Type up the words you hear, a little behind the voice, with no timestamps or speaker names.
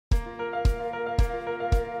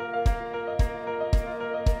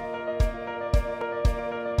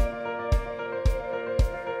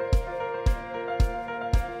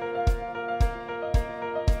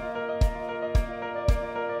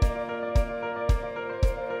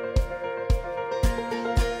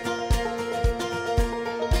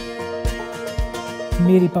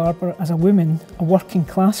Mary Barbour, as a woman, a working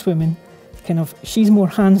class woman, she's more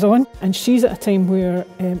hands-on, and she's at a time where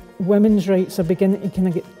women's rights are beginning to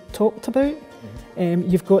get talked about.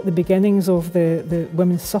 You've got the beginnings of the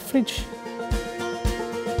women's suffrage.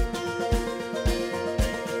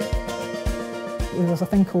 There's a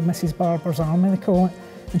thing called Mrs Barbour's Army, they call it,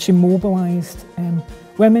 and she mobilised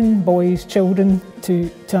women, boys, children to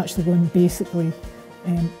actually go and basically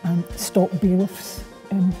and stop bailiffs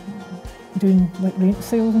doing like rent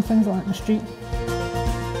sales and things like that in the street.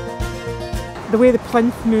 The way the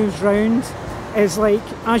plinth moves round is like,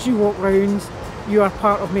 as you walk round, you are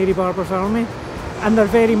part of Mary Barbour's army, and they're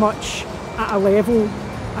very much at a level,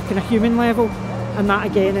 a kind of human level, and that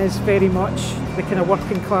again is very much the kind of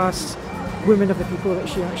working class woman of the people that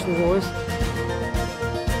she actually was.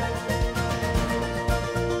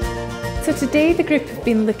 So today the group have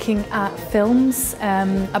been looking at films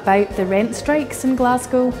about the rent strikes in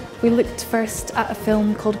Glasgow. We looked first at a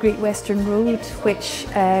film called Great Western Road, which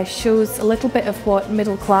shows a little bit of what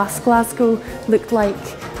middle class Glasgow looked like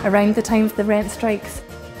around the time of the rent strikes.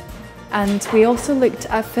 And we also looked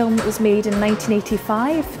at a film that was made in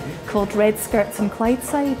 1985 called Red Skirts and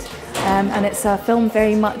Clydeside, and it's a film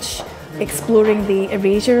very much exploring the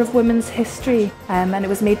erasure of women's history, and it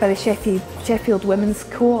was made by the Sheffield Women's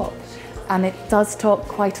Co-op. And it does talk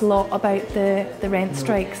quite a lot about the rent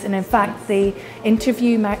strikes, and in fact they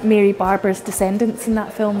interview Mary Barbour's descendants in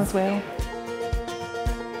that film as well.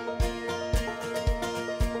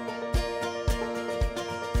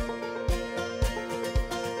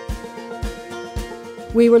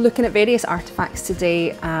 We were looking at various artefacts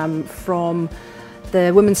today from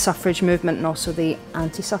the women's suffrage movement and also the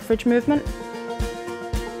anti-suffrage movement.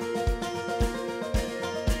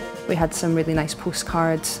 We had some really nice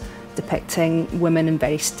postcards depicting women in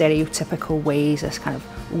very stereotypical ways as kind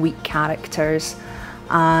of weak characters,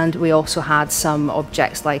 and we also had some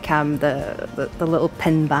objects like the little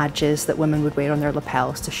pin badges that women would wear on their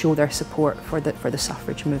lapels to show their support for the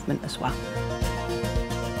suffrage movement as well.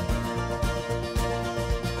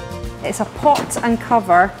 It's a pot and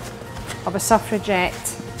cover of a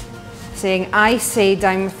suffragette saying, "I say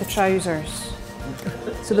down with the trousers."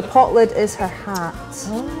 So the pot lid is her hat.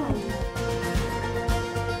 Oh.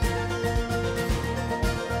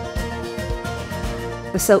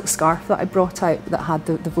 The silk scarf that I brought out that had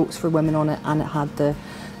the votes for women on it, and it had the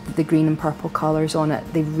green and purple colours on it,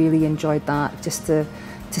 they really enjoyed that, just to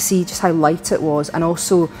see just how light it was, and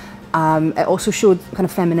also it also showed kind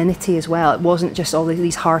of femininity as well. It wasn't just all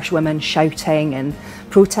these harsh women shouting and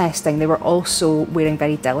protesting, they were also wearing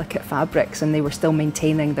very delicate fabrics, and they were still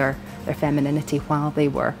maintaining their femininity while they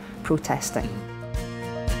were protesting.